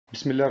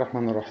بسم الله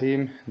الرحمن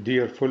الرحيم.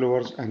 Dear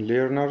followers and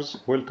learners,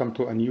 welcome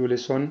to a new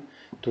lesson.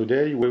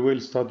 Today we will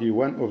study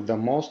one of the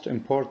most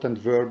important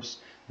verbs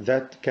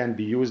that can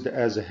be used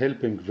as a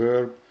helping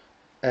verb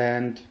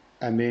and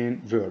a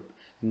main verb.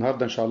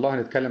 النهارده إن شاء الله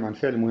هنتكلم عن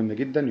فعل مهم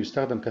جدا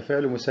يستخدم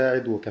كفعل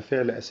مساعد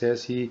وكفعل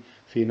أساسي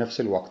في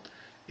نفس الوقت.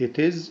 It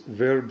is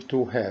verb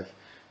to have.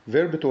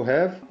 Verb to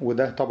have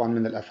وده طبعا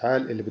من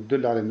الأفعال اللي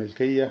بتدل على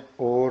الملكية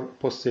or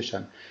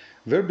possession.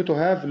 Verb to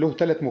have له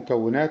ثلاث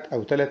مكونات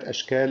أو ثلاث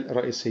أشكال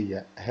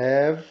رئيسية: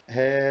 have,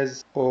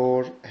 has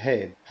or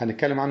had.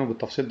 هنتكلم عنهم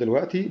بالتفصيل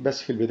دلوقتي،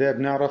 بس في البداية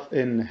بنعرف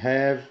إن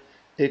have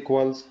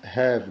equals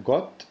have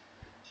got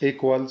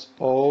equals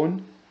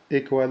own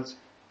equals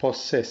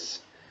possess.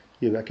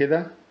 يبقى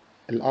كده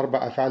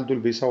الأربع أفعال دول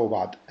بيساووا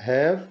بعض: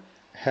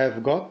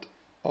 have got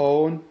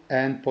own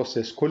and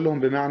possess، كلهم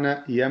بمعنى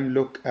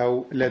يملك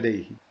أو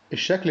لديه.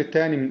 الشكل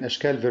الثاني من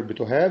أشكال verb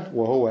to have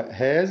وهو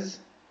has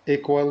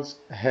equals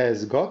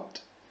has got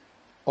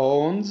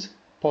owns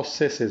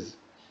possesses،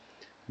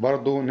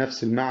 برضو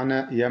نفس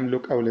المعنى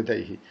يملك أو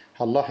لديه.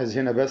 هنلاحظ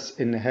هنا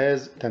بس إن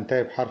has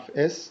تنتهي بحرف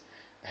s،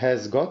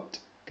 has got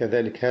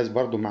كذلك has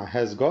برضو مع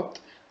has got،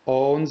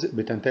 owns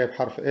بتنتهي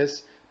بحرف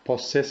s،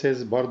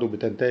 possesses برضو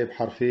بتنتهي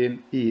بحرفين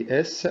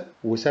es.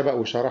 وسبق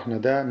وشرحنا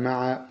ده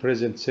مع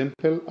present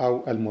simple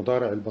أو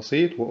المضارع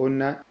البسيط،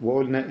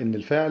 وقلنا إن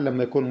الفعل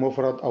لما يكون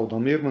مفرد أو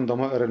ضمير من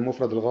ضمائر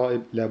المفرد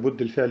الغائب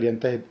لابد الفعل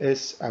ينتهي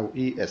بs أو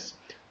es.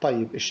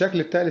 طيب الشكل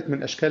الثالث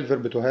من أشكال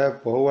verb to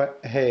have وهو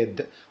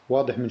had.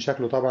 واضح من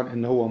شكله طبعا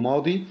إن هو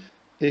ماضي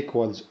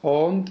equals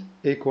owned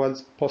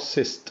equals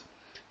possessed.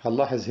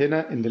 هنلاحظ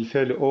هنا إن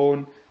الفعل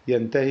own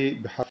ينتهي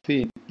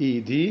بحرفين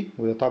ed،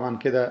 وده طبعا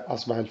كده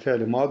أصبح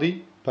الفعل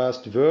ماضي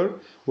past verb،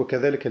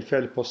 وكذلك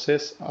الفعل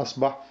possess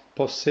أصبح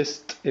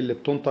possessed اللي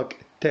بتنطق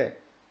تا،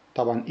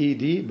 طبعا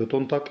ed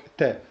بتنطق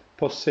تا.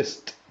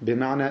 possessed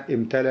بمعنى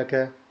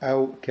امتلك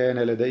أو كان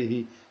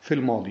لديه في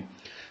الماضي.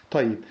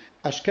 طيب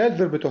أشكال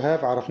verb to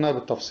have عرفناها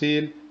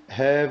بالتفصيل: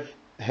 have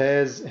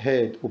has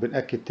had،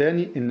 وبنأكد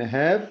تاني إن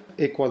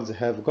have equals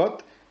have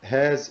got،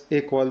 has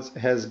equals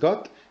has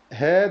got.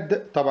 had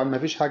طبعا ما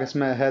فيش حاجة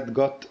اسمها had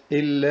got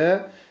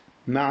إلا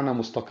معنى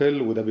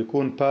مستقل، وده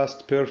بيكون past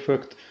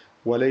perfect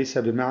وليس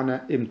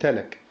بمعنى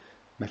امتلك.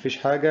 ما فيش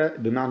حاجة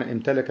بمعنى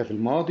امتلك في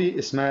الماضي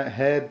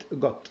اسمها had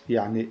got.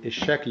 يعني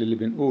الشكل اللي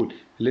بنقول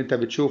اللي انت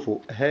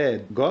بتشوفه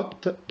had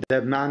got ده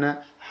بمعنى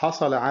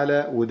حصل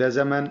على، وده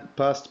زمن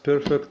past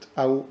perfect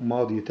أو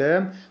ماضي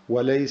تام،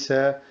 وليس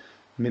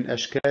من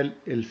أشكال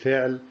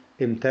الفعل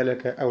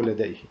امتلك أو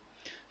لديه.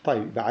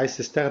 طيب يبقى عايز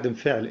تستخدم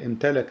فعل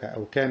امتلك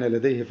أو كان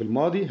لديه في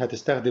الماضي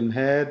هتستخدم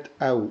had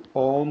أو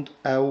owned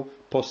أو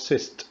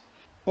possessed.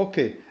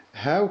 Okay,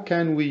 how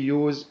can we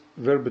use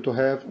verb to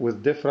have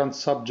with different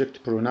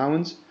subject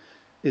pronouns؟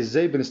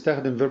 ازاي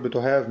بنستخدم verb to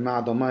have مع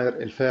ضمائر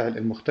الفاعل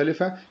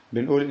المختلفة؟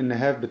 بنقول ان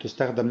have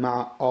بتستخدم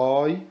مع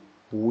I,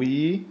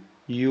 we,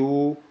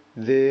 you,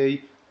 they،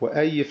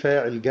 وأي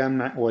فاعل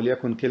جمع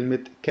وليكن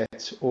كلمة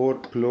cats or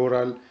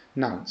plural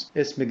nouns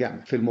اسم جمع.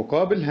 في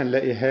المقابل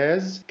هنلاقي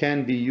has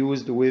can be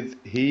used with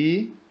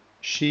he,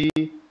 she,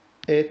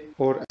 it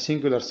or a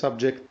singular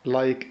subject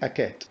like a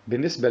cat.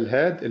 بالنسبة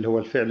لهاد اللي هو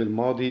الفعل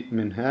الماضي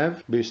من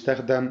have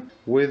بيستخدم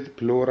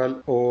with plural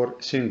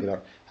or singular،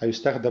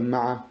 هيستخدم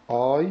مع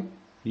I,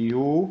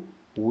 you,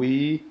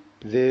 we,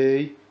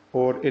 they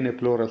or any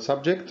plural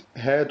subject.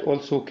 Had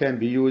also can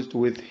be used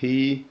with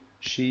he,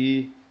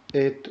 she,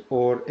 it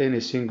or any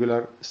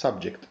singular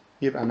subject.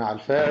 يبقى مع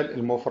الفاعل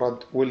المفرد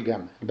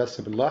والجمع،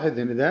 بس بنلاحظ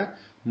ان ده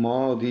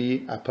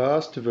ماضي a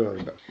past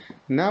verb.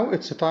 Now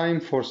it's time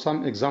for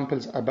some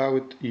examples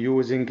about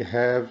using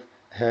have,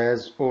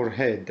 has or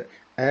had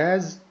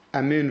as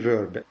a main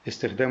verb.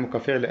 استخدامه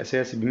كفعل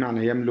أساسي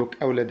بمعنى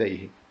يملك أو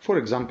لديه. For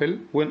example,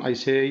 when I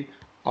say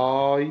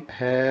I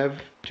have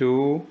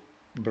two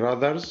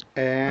brothers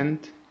and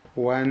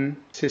one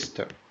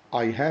sister.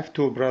 I have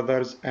two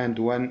brothers and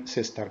one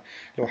sister.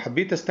 لو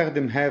حبيت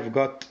استخدم have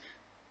got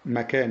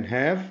مكان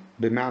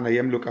have بمعنى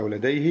يملك أو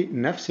لديه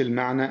نفس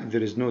المعنى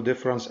there is no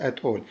difference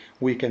at all.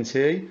 We can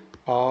say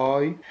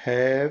I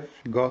have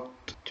got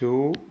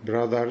two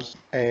brothers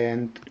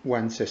and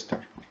one sister.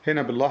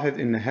 هنا بنلاحظ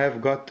إن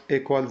have got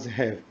equals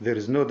have. There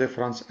is no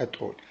difference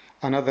at all.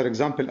 Another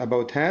example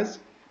about has: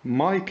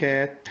 my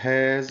cat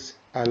has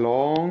a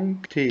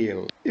long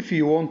tail. If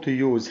you want to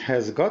use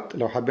has got،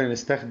 لو حابين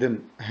نستخدم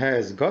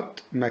has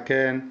got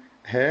مكان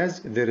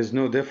has there is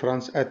no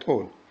difference at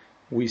all.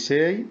 We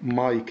say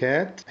my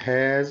cat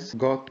has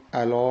got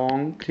a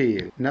long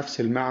tail.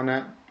 نفس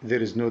المعنى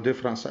there is no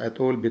difference at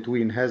all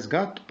between has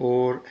got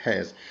or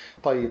has.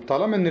 طيب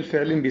طالما ان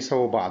الفعلين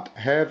بيساووا بعض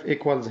have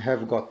equals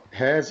have got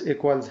has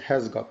equals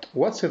has got،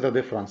 what's the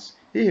difference؟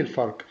 ايه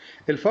الفرق؟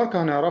 الفرق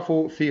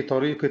هنعرفه في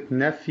طريقة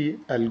نفي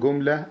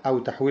الجملة أو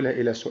تحويلها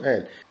إلى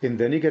سؤال in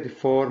the negative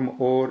form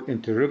or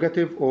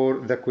interrogative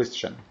or the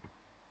question.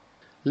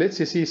 Let's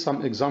see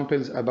some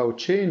examples about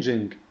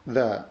changing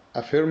the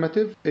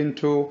affirmative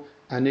into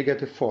a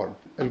negative form.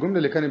 الجملة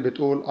اللي كانت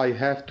بتقول I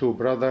have two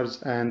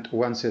brothers and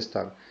one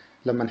sister،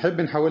 لما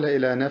نحب نحولها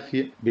إلى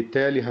نفي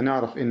بالتالي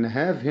هنعرف إن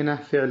have هنا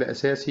فعل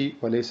أساسي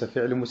وليس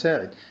فعل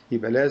مساعد،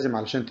 يبقى لازم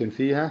علشان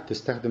تنفيها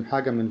تستخدم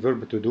حاجة من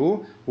verb to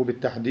do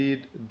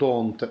وبالتحديد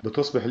don't.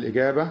 بتصبح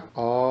الإجابة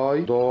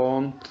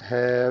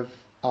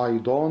I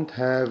don't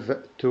have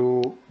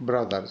two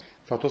brothers.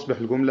 فتصبح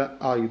الجملة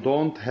I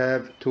don't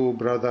have two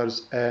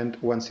brothers and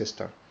one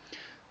sister.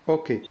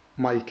 Okay,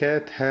 my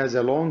cat has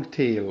a long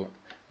tail.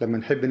 لما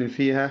نحب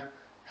ننفيها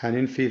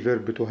هننفي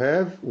verb to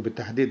have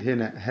وبالتحديد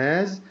هنا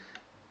has.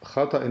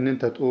 خطأ ان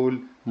انت تقول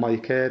my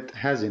cat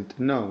hasn't.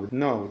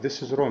 No,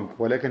 this is wrong.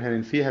 ولكن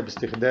هننفيها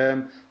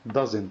باستخدام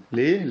doesn't.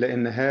 ليه؟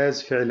 لان has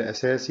فعل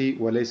اساسي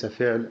وليس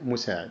فعل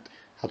مساعد.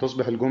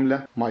 هتصبح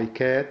الجملة my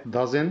cat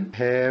doesn't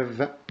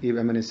have.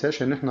 يبقى ما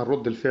ننساش ان احنا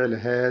نرد الفعل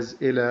has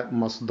الى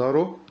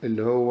مصدره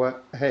اللي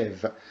هو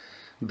have.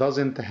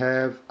 doesn't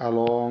have a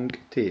long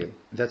tail.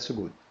 That's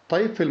good.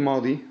 طيب في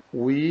الماضي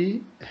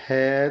we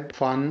had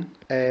fun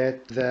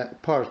at the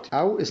party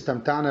أو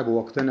استمتعنا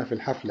بوقتنا في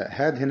الحفلة.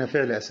 had هنا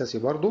فعل أساسي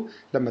برضو،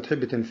 لما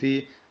تحب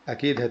تنفيه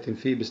أكيد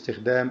هتنفيه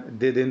باستخدام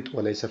didn't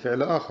وليس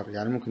فعل آخر.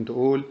 يعني ممكن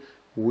تقول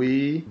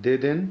we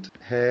didn't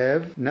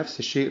have، نفس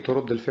الشيء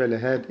ترد الفعل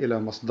had إلى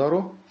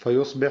مصدره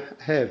فيصبح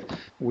have.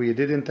 we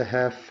didn't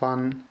have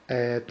fun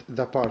at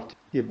the party.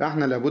 يبقى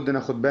احنا لابد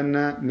ناخد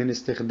بالنا من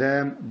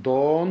استخدام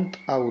don't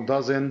أو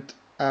doesn't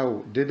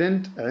أو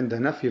didn't عند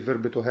نفي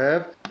verb to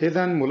have.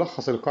 إذا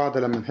ملخص القاعدة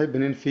لما نحب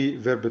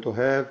ننفي verb to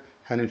have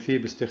هننفيه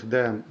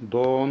باستخدام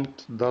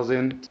don't,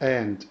 doesn't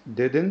and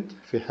didn't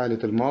في حالة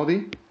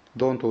الماضي.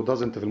 don't و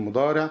doesn't في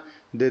المضارع،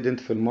 didn't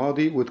في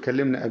الماضي.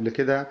 واتكلمنا قبل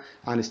كده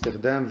عن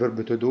استخدام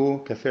verb to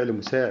do كفعل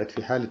مساعد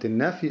في حالة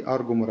النفي.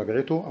 أرجو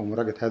مراجعته أو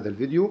مراجعة هذا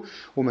الفيديو.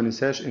 وما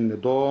ننساش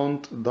إن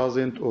don't,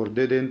 doesn't or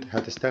didn't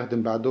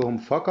هتستخدم بعدهم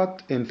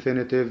فقط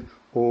infinitive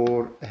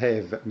or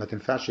have، ما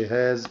تنفعش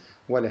has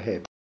ولا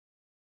have.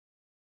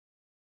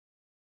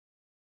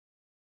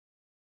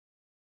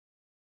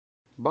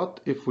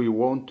 But if we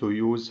want to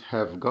use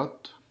have got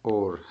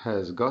or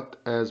has got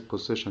as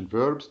possession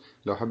verbs،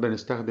 لو حابة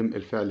نستخدم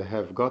الفعل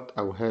have got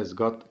أو has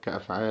got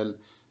كأفعال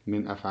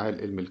من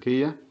أفعال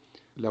الملكية،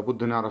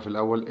 لابد نعرف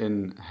الأول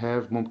إن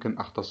have ممكن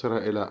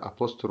أختصرها إلى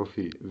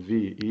apostrophe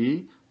ve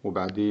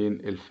وبعدين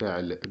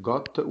الفعل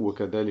got،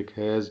 وكذلك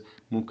has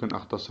ممكن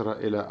أختصرها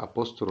إلى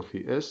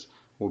apostrophe s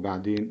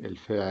وبعدين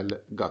الفعل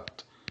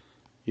got.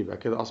 يبقى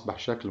كده أصبح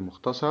شكل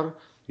مختصر.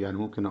 يعني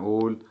ممكن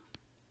أقول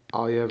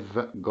I have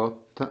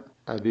got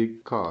a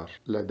big car.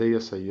 لدي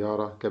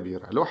سيارة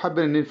كبيرة. لو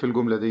حابين ننفي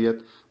الجملة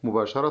ديت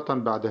مباشرة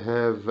بعد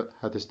have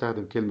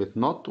هتستخدم كلمة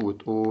not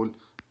وتقول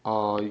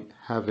I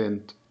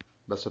haven't،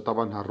 بس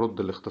طبعا هنرد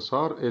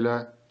الاختصار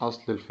إلى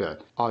أصل الفعل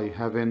I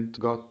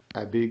haven't got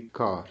a big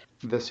car.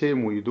 The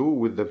same we do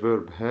with the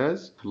verb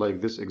has,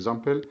 like this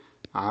example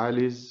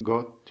Ali's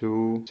got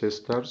two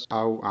sisters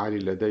أو علي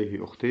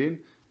لديه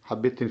أختين.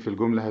 حبيت تنفي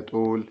الجملة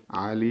هتقول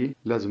علي،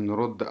 لازم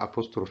نرد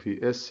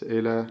apostrophe s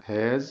إلى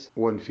has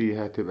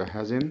ونفيها تبقى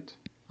hasn't.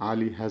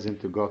 علي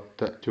hasn't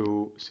got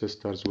two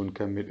sisters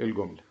ونكمل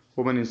الجملة.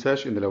 وما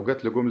ننساش إن لو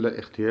جات لجملة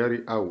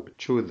اختياري أو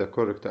choose the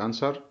correct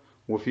answer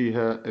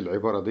وفيها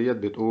العبارة ديت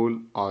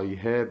بتقول I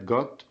had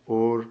got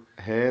or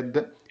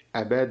had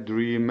a bad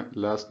dream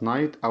last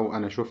night أو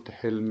أنا شفت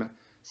حلم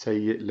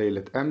سيء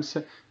ليلة أمس.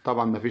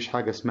 طبعا ما فيش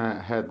حاجة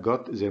اسمها had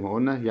got زي ما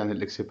قلنا، يعني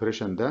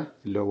الاكسبريشن ده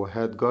اللي هو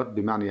had got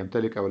بمعنى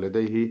يمتلك أو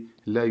لديه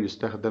لا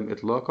يستخدم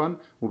إطلاقا،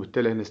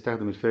 وبالتالي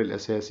هنستخدم الفعل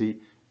الأساسي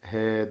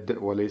had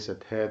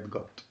وليست had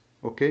got.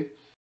 أوكي.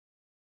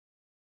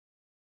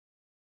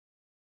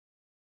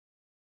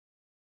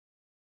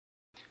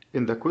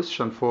 In the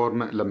question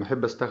form لما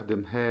أحب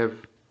أستخدم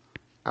have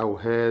أو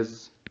has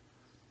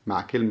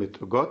مع كلمة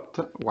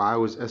got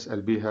وعاوز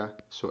أسأل بيها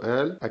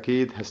سؤال،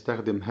 أكيد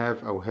هستخدم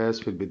have أو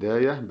has في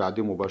البداية،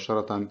 بعدين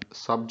مباشرة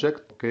subject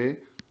أوكي،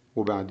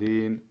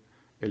 وبعدين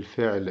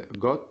الفعل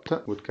got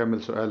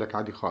وتكمل سؤالك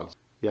عادي خالص.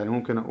 يعني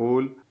ممكن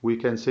أقول we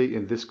can say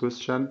in this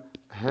question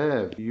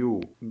have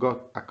you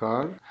got a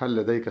car؟ هل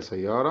لديك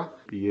سيارة؟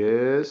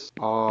 yes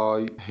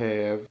I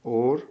have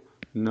or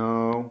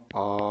no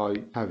I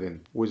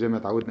haven't. وزي ما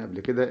اتعودنا قبل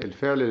كده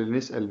الفعل اللي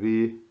نسأل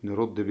بيه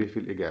نرد بيه في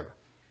الإجابة.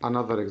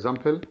 Another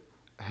example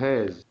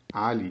Has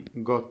Ali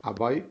got a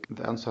bike?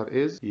 The answer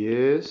is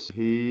yes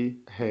he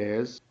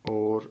has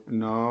or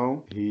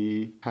no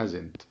he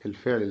hasn't.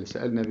 الفعل اللي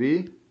سألنا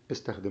بيه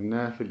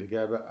استخدمناه في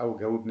الإجابة أو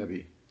جاوبنا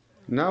بيه.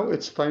 Now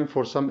it's time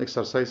for some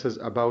exercises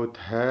about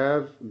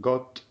have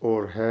got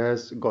or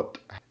has got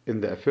in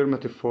the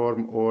affirmative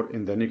form or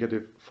in the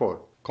negative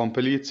form.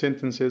 Complete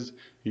sentences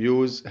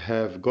use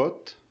have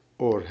got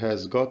or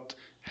has got,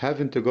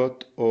 haven't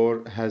got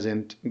or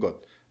hasn't got.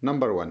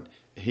 Number one,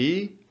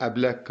 he a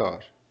black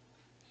car.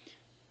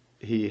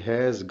 He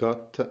has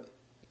got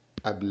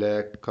a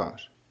black car.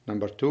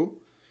 Number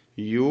two,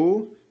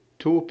 you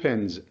two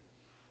pens.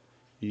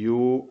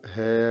 You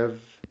have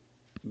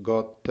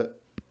got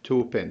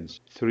two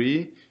pens.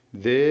 Three,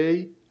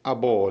 they a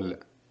ball.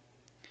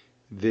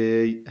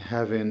 They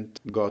haven't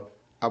got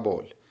a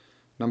ball.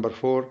 Number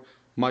four,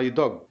 my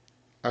dog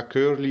a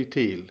curly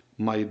tail.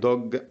 My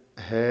dog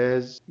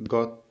has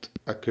got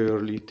a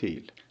curly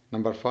tail.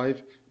 Number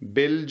 5.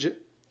 Bilge,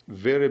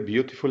 very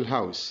beautiful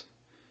house.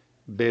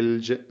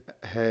 Bilge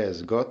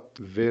has got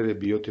very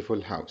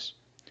beautiful house.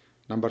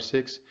 Number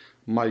 6.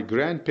 My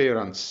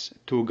grandparents,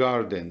 2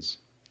 gardens.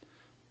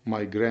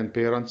 My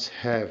grandparents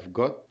have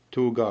got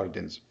 2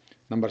 gardens.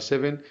 Number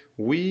 7.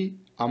 We,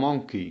 a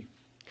monkey.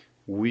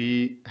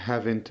 We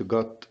haven't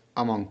got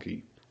a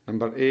monkey.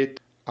 Number 8.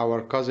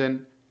 Our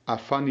cousin, a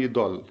funny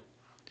doll.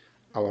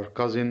 Our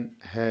cousin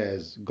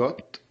has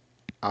got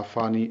a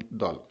funny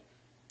doll.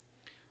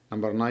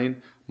 Number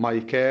 9. My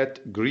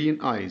cat, green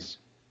eyes.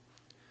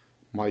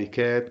 My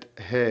cat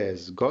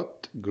has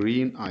got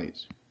green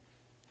eyes.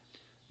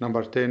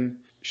 Number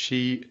 10.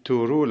 She,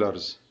 2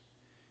 rulers.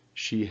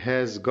 She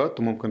has got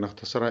ممكن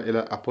نختصرها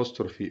إلى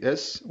apostrophe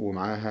s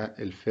ومعاها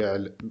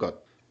الفعل got.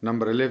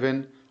 Number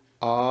 11.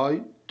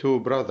 I, 2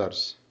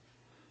 brothers.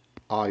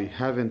 I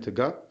haven't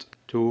got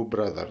 2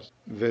 brothers.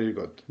 Very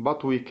good.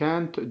 But we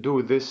can't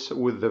do this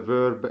with the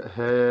verb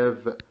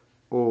have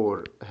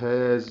or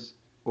has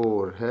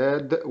or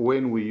had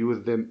when we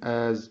use them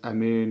as a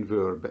main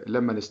verb.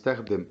 لما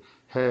نستخدم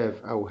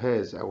have أو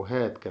has أو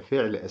had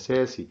كفعل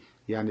أساسي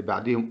يعني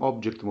بعديهم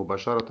object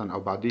مباشرة أو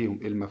بعديهم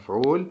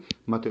المفعول،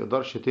 ما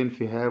تقدرش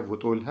تنفي have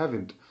وتقول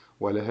haven't،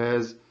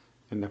 ولا has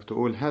إنك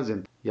تقول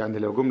hasn't. يعني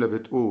لو جملة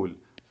بتقول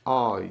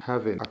I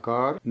haven't a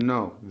car.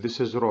 No, this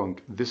is wrong.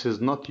 This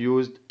is not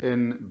used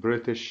in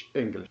British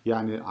English.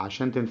 يعني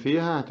عشان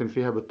تنفيها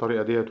هتنفيها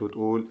بالطريقة ديت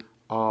وتقول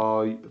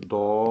I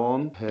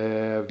don't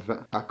have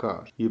a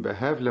car. يبقى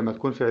have لما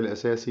تكون فعل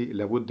أساسي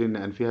لابد إن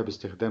أنفيها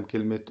باستخدام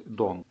كلمة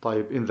don't.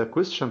 طيب in the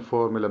question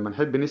form لما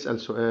نحب نسأل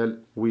سؤال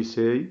we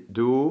say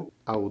do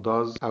أو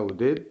does أو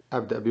did،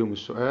 أبدأ بيهم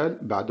السؤال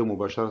بعده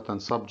مباشرة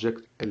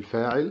subject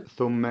الفاعل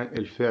ثم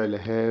الفعل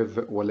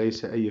have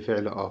وليس أي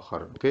فعل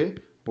آخر. أوكي؟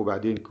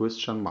 وبعدين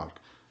question mark.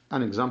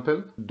 An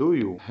example. Do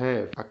you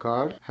have a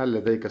car? هل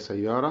لديك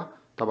سيارة؟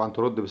 طبعا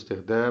ترد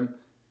باستخدام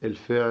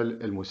الفعل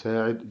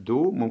المساعد do.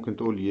 ممكن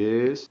تقول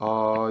yes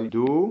I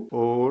do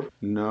or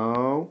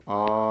no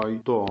I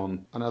don't.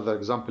 Another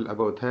example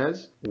about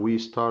has. We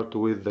start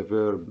with the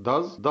verb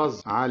does.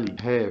 Does Ali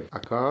have a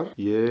car?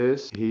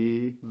 Yes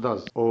he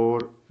does or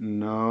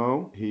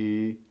no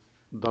he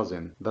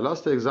doesn't. The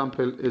last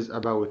example is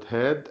about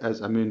had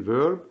as a main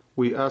verb.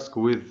 We ask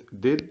with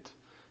did.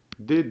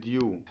 Did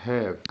you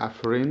have a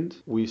friend?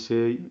 We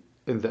say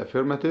in the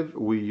affirmative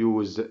we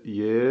use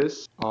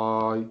yes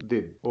I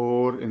did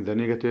or in the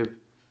negative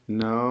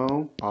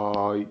no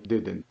I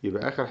didn't.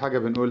 يبقى آخر حاجة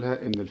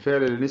بنقولها إن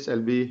الفعل اللي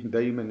نسأل بيه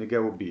دايما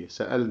نجاوب بيه.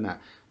 سألنا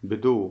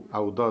بدو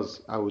أو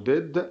does أو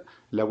did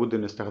لابد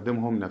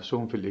نستخدمهم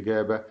نفسهم في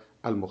الإجابة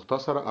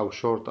المختصرة أو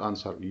short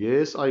answer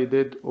yes I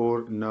did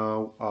or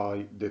no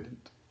I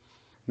didn't.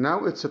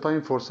 Now it's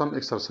time for some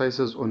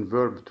exercises on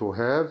verb to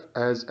have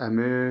as a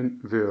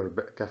main verb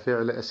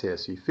كفعل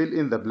أساسي. Fill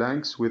in the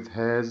blanks with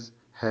has,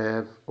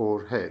 have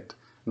or had.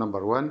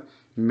 Number 1.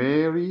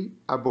 Marry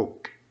a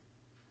book.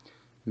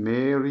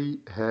 Mary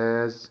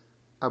has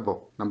a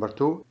book. Number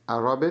 2.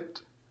 A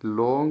rabbit,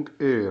 long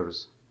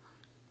ears.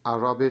 A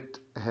rabbit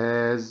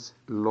has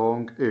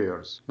long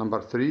ears.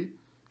 Number 3.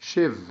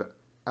 Shiv,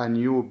 a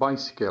new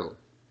bicycle.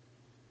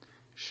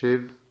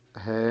 Shiv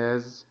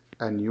has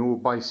a new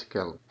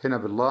bicycle. هنا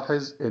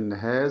بنلاحظ إن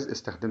has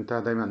استخدمتها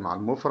دايما مع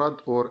المفرد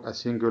or a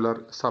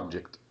singular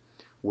subject،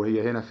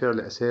 وهي هنا فعل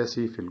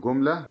أساسي في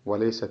الجملة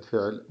وليست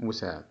فعل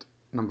مساعد.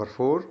 Number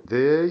 4.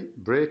 They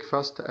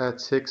breakfast at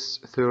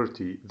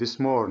 6:30 this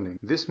morning.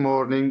 This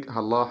morning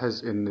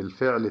هنلاحظ إن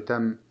الفعل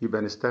تم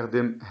يبقى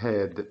نستخدم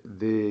had.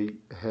 They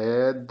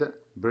had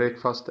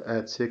breakfast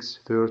at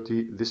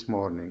 6:30 this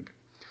morning.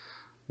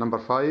 Number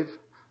 5.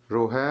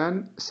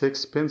 Rohan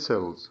 6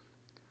 pencils.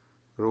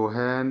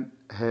 Rohan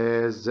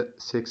has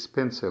 6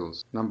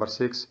 pencils. Number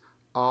 6.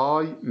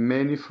 I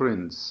many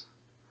friends.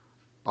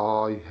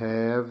 I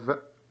have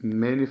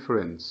many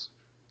friends.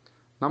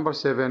 Number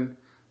 7.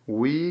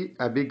 We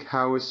a big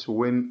house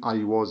when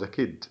I was a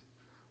kid.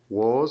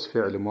 Was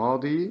فعل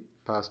ماضي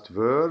past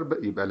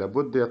verb يبقى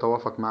لابد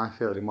يتوافق معه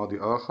فعل ماضي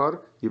آخر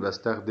يبقى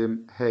استخدم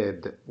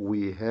had.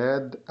 We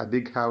had a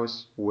big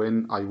house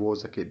when I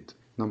was a kid.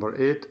 Number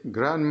 8.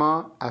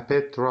 Grandma a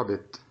pet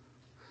rabbit.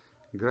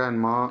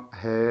 Grandma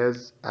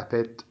has a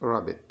pet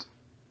rabbit.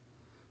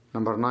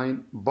 Number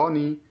 9.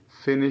 Bonnie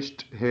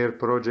finished her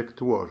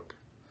project work.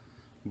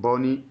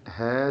 Bonnie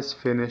has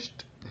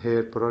finished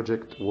her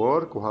project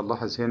work.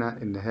 وهنلاحظ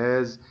هنا إن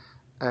has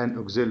an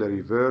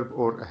auxiliary verb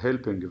or a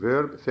helping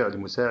verb فعل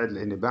مساعد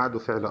لأن بعده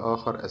فعل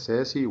آخر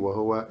أساسي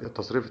وهو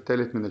التصريف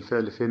الثالث من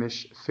الفعل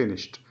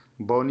finished.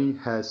 Bonnie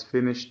has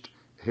finished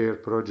her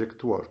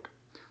project work.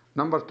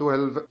 Number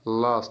 12.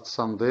 Last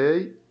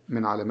Sunday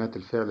من علامات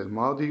الفعل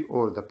الماضي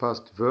or the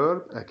past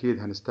verb أكيد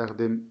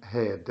هنستخدم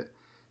had.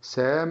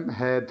 Sam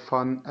had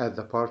fun at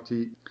the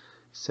party.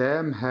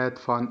 Sam had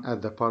fun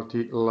at the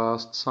party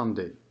last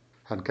Sunday.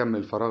 هنكمل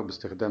الفراغ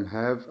باستخدام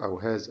have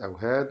أو has أو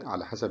had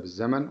على حسب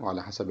الزمن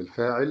وعلى حسب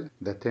الفاعل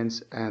the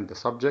tense and the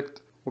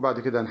subject، وبعد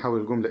كده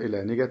هنحول الجملة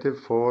إلى negative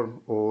form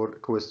or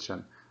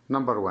question.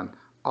 Number 1.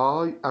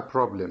 I a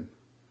problem.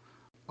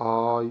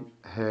 I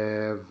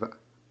have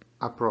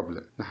a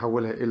problem.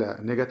 نحولها إلى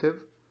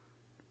negative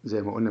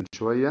زي ما قلنا من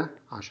شوية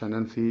عشان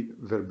ننفي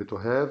verb to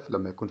have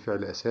لما يكون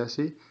فعل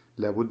أساسي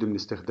لابد من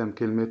استخدام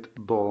كلمة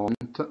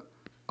don't.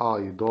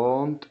 I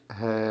don't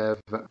have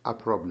a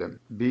problem.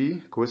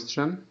 B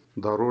question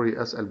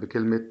ضروري أسأل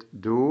بكلمة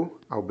do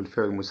أو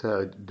بالفعل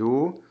المساعد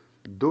do.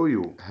 Do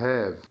you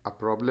have a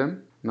problem?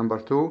 Number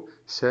 2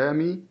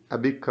 سامي a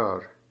big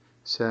car.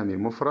 سامي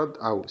مفرد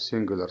أو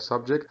singular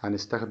subject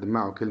هنستخدم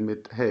معه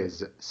كلمة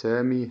has.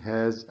 سامي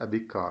has a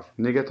big car.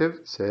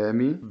 Negative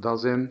سامي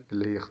doesn't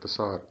اللي هي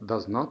اختصار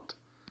does not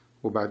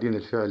وبعدين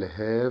الفعل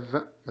have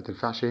ما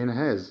تنفعش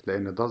هنا has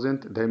لأن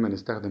doesn't دايما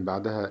نستخدم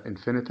بعدها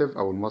infinitive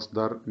أو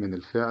المصدر من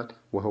الفعل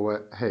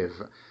وهو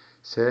have.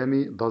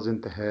 سامي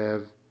doesn't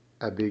have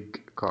a big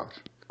car.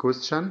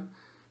 Question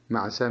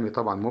مع سامي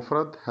طبعا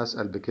مفرد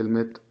هسأل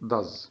بكلمة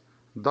does.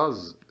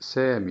 does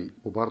سامي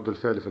وبرضو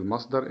الفعل في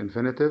المصدر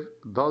infinitive.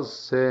 does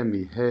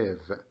سامي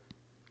have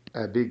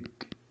a big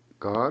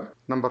car.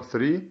 Number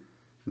 3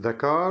 the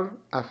car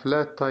a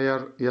flat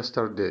tire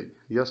yesterday.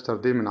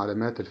 yesterday من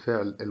علامات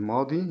الفعل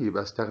الماضي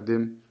يبقى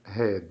استخدم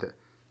had.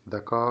 the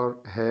car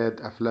had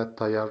a flat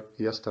tire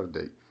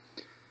yesterday.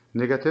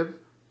 Negative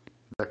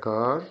the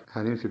car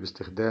هننفي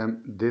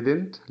باستخدام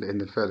didn't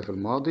لأن الفعل في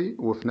الماضي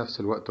وفي نفس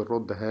الوقت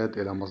نرد had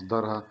إلى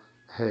مصدرها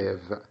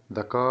have.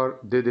 The car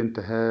didn't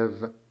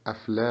have a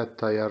flat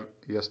tire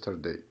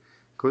yesterday.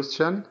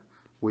 Question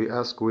we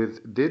ask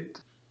with did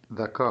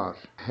the car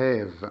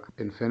have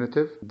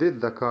infinitive.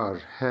 Did the car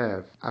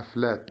have a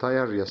flat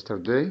tire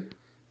yesterday?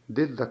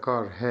 Did the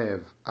car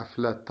have a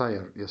flat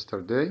tire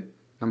yesterday?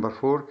 Number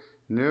 4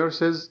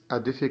 nurses a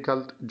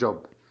difficult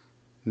job.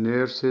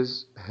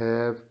 Nurses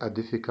have a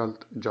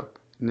difficult job.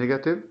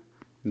 Negative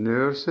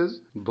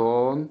nurses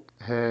don't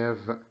have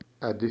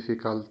a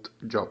difficult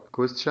job.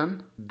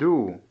 Question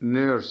do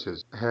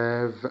nurses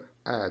have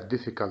a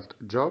difficult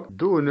job?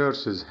 Do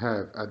nurses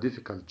have a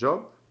difficult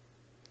job?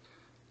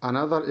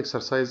 Another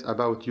exercise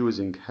about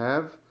using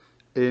have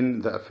in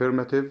the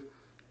affirmative,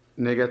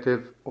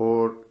 negative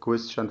or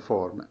question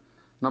form.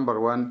 Number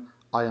 1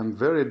 I am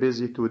very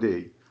busy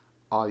today.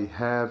 I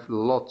have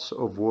lots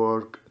of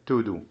work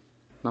to do.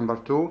 Number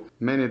 2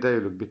 many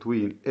dialogue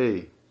between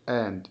A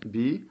and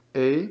B.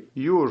 A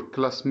your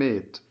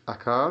classmate a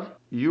car.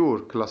 Your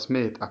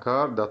classmate a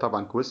car ده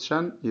طبعا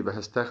question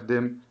يبقى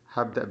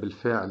هبدأ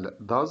بالفعل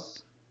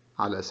does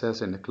على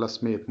أساس إن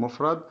classmate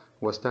مفرد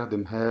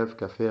واستخدم have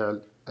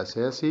كفعل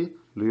أساسي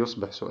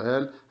ليصبح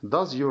سؤال.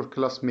 Does your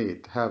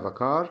classmate have a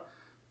car?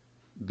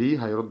 B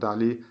هيرد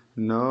عليه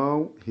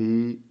No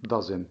he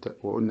doesn't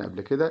وقلنا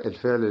قبل كده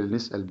الفعل اللي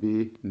نسأل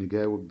بيه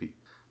نجاوب بيه.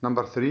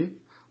 Number 3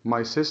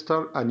 My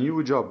sister a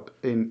new job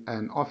in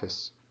an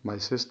office. My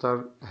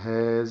sister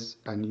has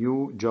a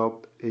new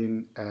job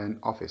in an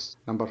office.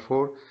 Number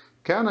 4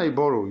 Can I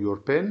borrow your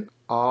pen?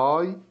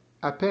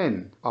 A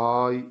pen.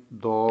 I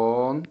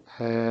don't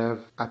have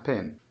a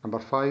pen. Number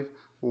 5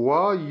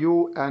 Why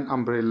you an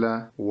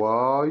umbrella?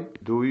 Why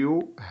do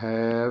you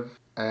have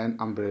an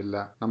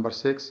umbrella? Number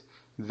 6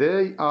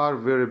 They are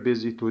very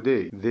busy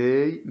today.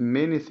 They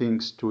many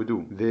things to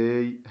do.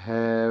 They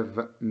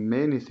have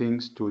many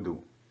things to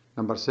do.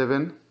 Number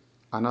 7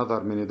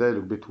 another mini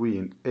dialogue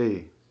between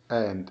A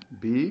and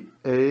B.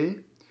 A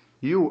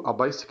you a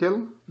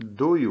bicycle?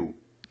 Do you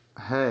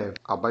have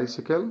a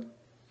bicycle?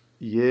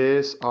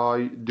 Yes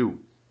I do.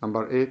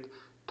 Number 8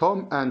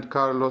 Tom and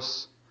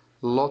Carlos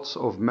lots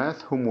of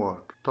math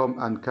homework. Tom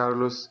and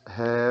Carlos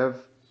have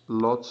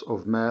lots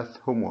of math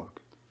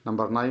homework.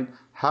 Number 9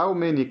 How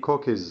many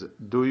cookies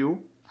do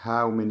you?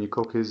 How many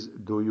cookies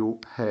do you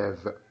have?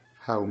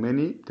 How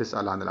many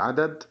تسأل عن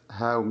العدد.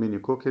 How many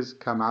cookies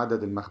كم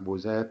عدد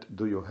المخبوزات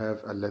do you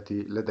have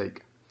التي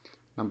لديك.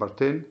 Number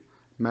 10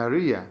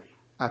 Maria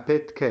a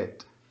pet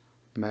cat.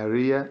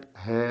 Maria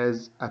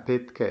has a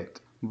pet cat.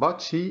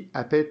 But she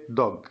a pet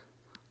dog.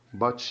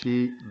 But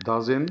she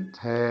doesn't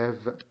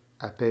have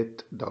a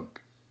pet dog.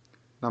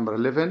 Number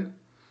 11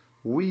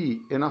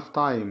 We enough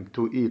time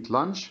to eat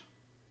lunch.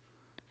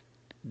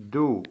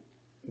 Do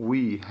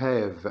we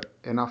have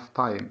enough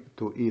time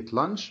to eat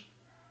lunch?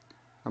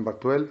 Number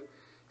 12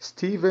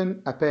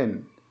 Stephen a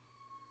pen.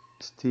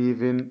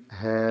 Stephen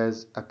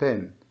has a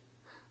pen.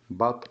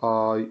 But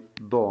I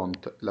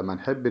don't. لما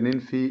نحب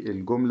ننفي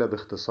الجملة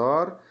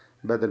باختصار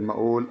بدل ما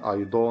أقول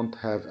I don't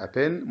have a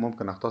pen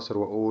ممكن أختصر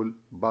وأقول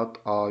but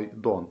I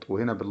don't.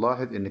 وهنا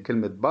بنلاحظ إن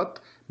كلمة but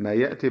ما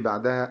يأتي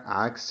بعدها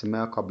عكس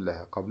ما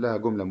قبلها. قبلها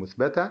جملة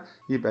مثبتة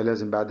يبقى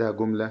لازم بعدها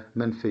جملة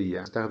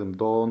منفية. استخدم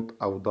don't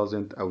أو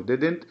doesn't أو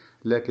didn't.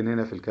 لكن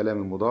هنا في الكلام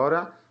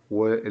المضارع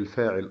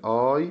والفاعل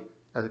I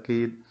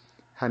أكيد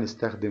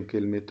هنستخدم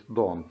كلمة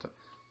don't.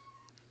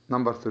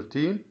 Number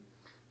 13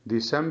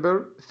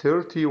 December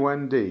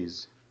 31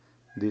 days.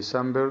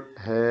 December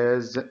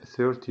has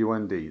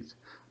 31 days.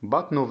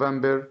 But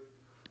November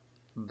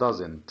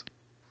doesn't.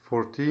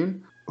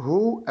 14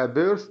 Who a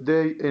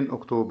birthday in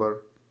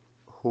October.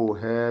 Who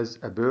has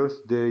a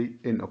birthday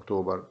in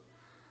October.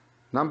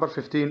 Number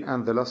 15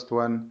 and the last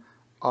one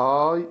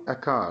I a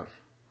car.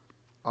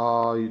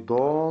 I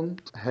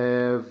don't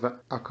have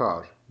a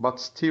car. But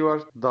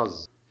Stewart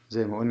does.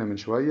 زي ما قلنا من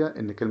شوية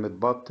إن كلمة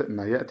but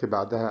ما يأتي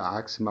بعدها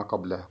عكس ما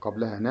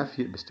قبلها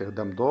نفي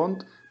باستخدام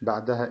don't،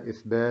 بعدها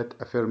إثبات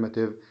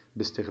affirmative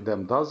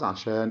باستخدام does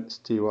عشان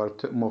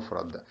stewart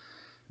مفرد.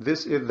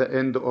 This is the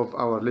end of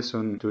our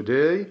lesson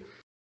today.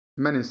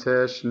 ما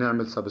ننساش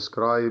نعمل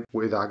سبسكرايب،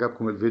 وإذا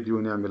عجبكم الفيديو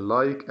نعمل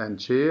لايك اند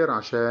شير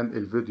عشان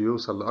الفيديو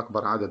يوصل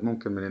لأكبر عدد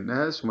ممكن من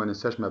الناس. وما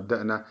ننساش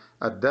مبدأنا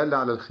الدال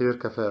على الخير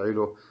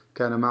كفاعله.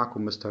 كان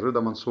معكم مستر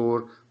رضا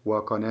منصور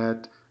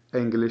وقناة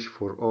English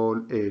for all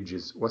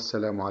ages،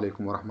 والسلام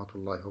عليكم ورحمة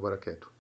الله وبركاته.